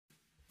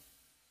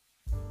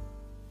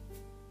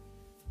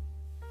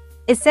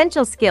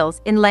Essential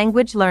skills in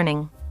language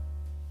learning.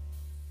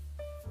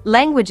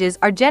 Languages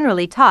are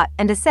generally taught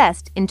and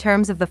assessed in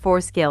terms of the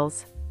 4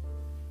 skills: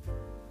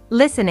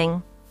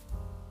 listening,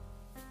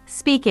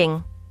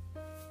 speaking,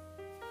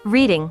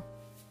 reading,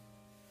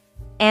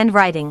 and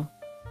writing.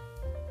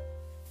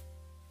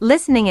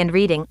 Listening and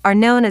reading are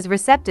known as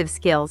receptive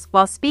skills,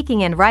 while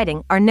speaking and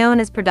writing are known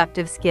as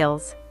productive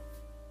skills.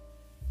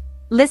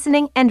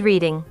 Listening and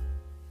reading.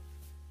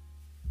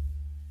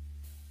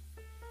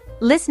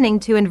 Listening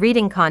to and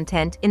reading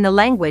content in the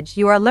language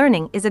you are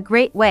learning is a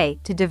great way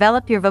to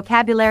develop your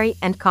vocabulary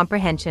and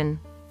comprehension.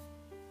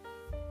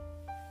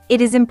 It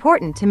is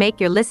important to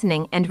make your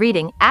listening and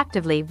reading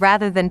actively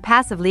rather than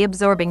passively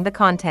absorbing the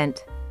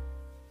content.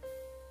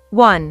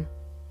 1.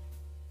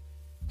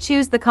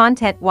 Choose the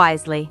content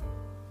wisely.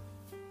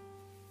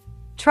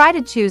 Try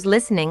to choose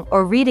listening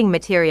or reading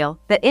material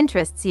that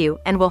interests you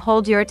and will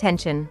hold your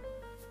attention.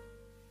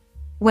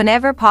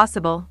 Whenever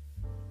possible,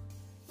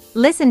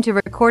 listen to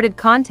recorded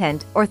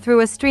content or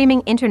through a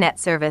streaming internet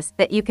service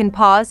that you can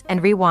pause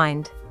and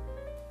rewind.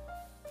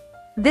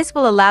 This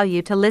will allow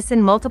you to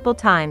listen multiple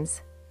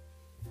times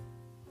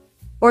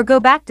or go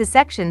back to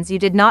sections you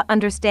did not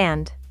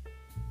understand.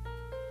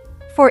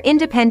 For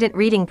independent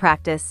reading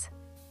practice,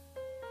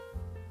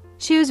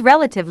 choose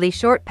relatively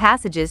short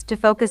passages to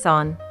focus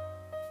on.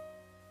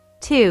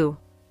 2.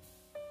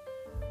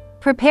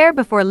 Prepare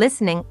before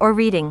listening or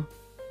reading.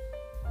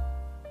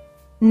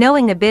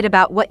 Knowing a bit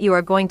about what you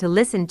are going to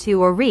listen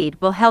to or read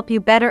will help you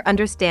better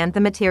understand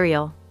the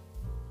material.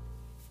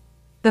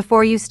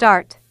 Before you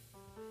start,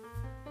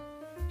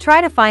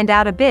 try to find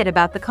out a bit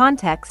about the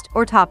context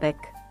or topic.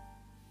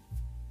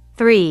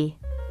 3.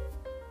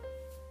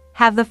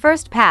 Have the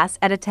first pass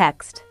at a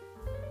text.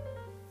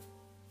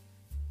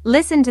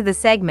 Listen to the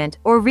segment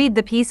or read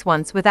the piece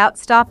once without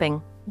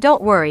stopping.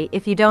 Don't worry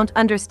if you don't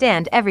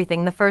understand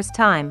everything the first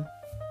time.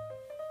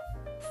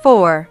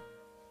 4.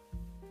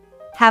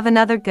 Have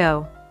another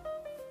go.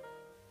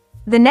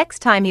 The next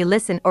time you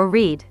listen or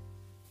read,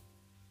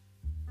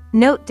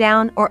 note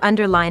down or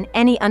underline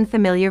any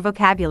unfamiliar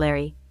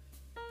vocabulary,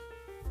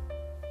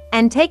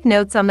 and take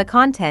notes on the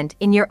content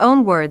in your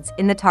own words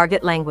in the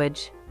target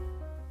language.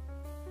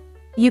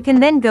 You can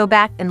then go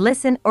back and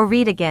listen or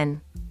read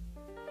again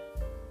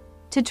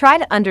to try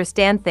to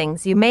understand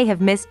things you may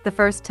have missed the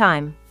first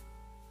time.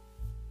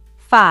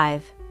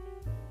 5.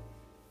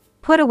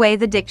 Put away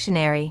the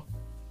dictionary.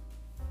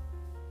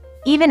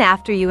 Even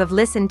after you have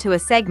listened to a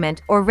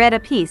segment or read a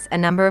piece a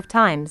number of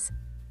times,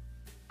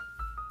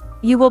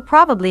 you will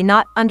probably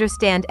not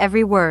understand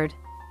every word.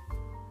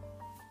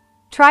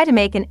 Try to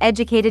make an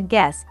educated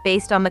guess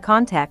based on the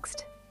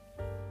context,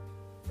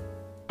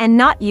 and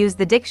not use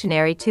the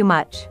dictionary too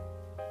much.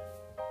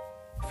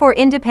 For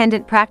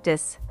independent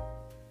practice,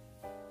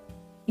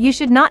 you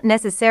should not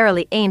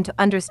necessarily aim to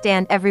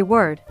understand every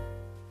word,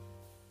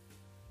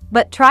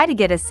 but try to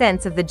get a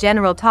sense of the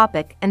general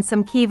topic and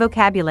some key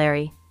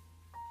vocabulary.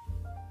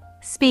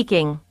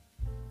 Speaking.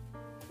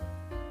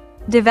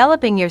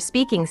 Developing your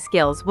speaking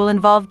skills will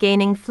involve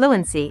gaining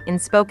fluency in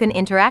spoken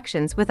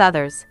interactions with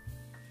others,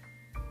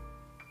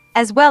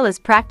 as well as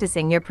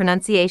practicing your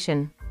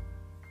pronunciation.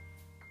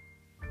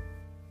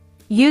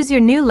 Use your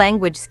new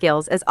language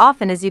skills as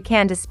often as you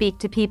can to speak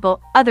to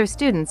people, other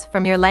students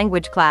from your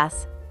language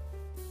class,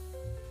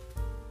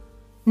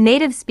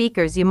 native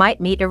speakers you might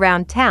meet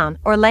around town,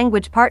 or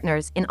language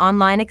partners in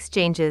online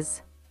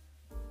exchanges.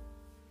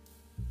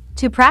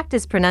 To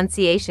practice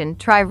pronunciation,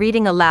 try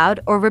reading aloud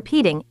or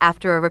repeating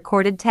after a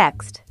recorded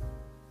text,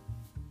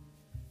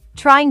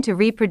 trying to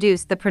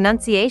reproduce the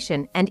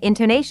pronunciation and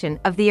intonation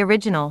of the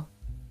original.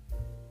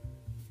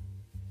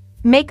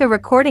 Make a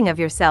recording of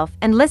yourself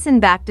and listen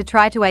back to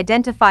try to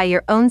identify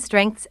your own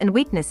strengths and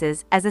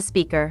weaknesses as a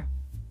speaker.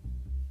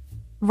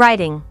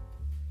 Writing.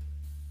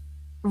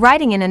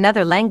 Writing in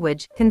another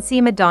language can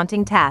seem a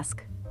daunting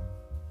task,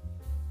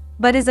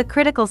 but is a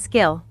critical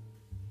skill,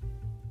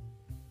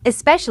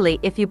 especially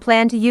if you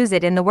plan to use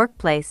it in the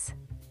workplace.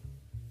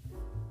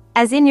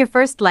 As in your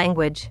first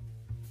language,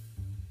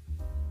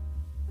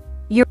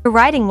 your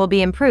writing will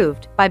be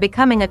improved by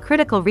becoming a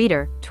critical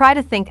reader. Try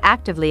to think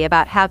actively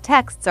about how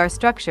texts are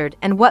structured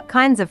and what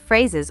kinds of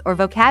phrases or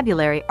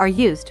vocabulary are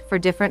used for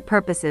different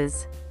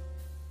purposes.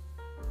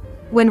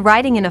 When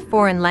writing in a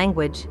foreign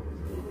language,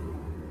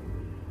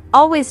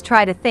 always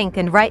try to think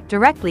and write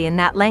directly in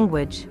that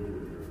language.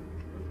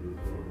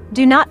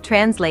 Do not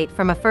translate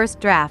from a first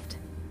draft.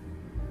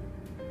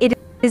 It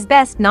is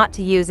best not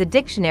to use a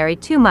dictionary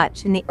too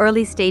much in the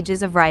early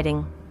stages of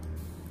writing.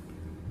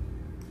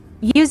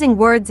 Using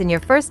words in your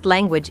first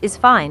language is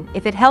fine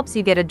if it helps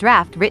you get a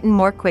draft written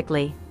more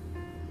quickly.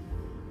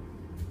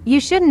 You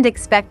shouldn't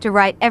expect to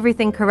write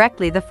everything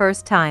correctly the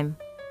first time,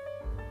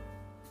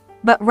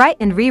 but write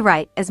and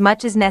rewrite as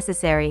much as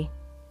necessary.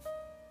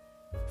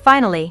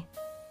 Finally,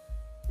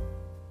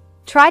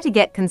 try to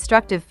get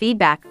constructive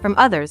feedback from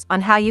others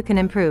on how you can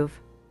improve.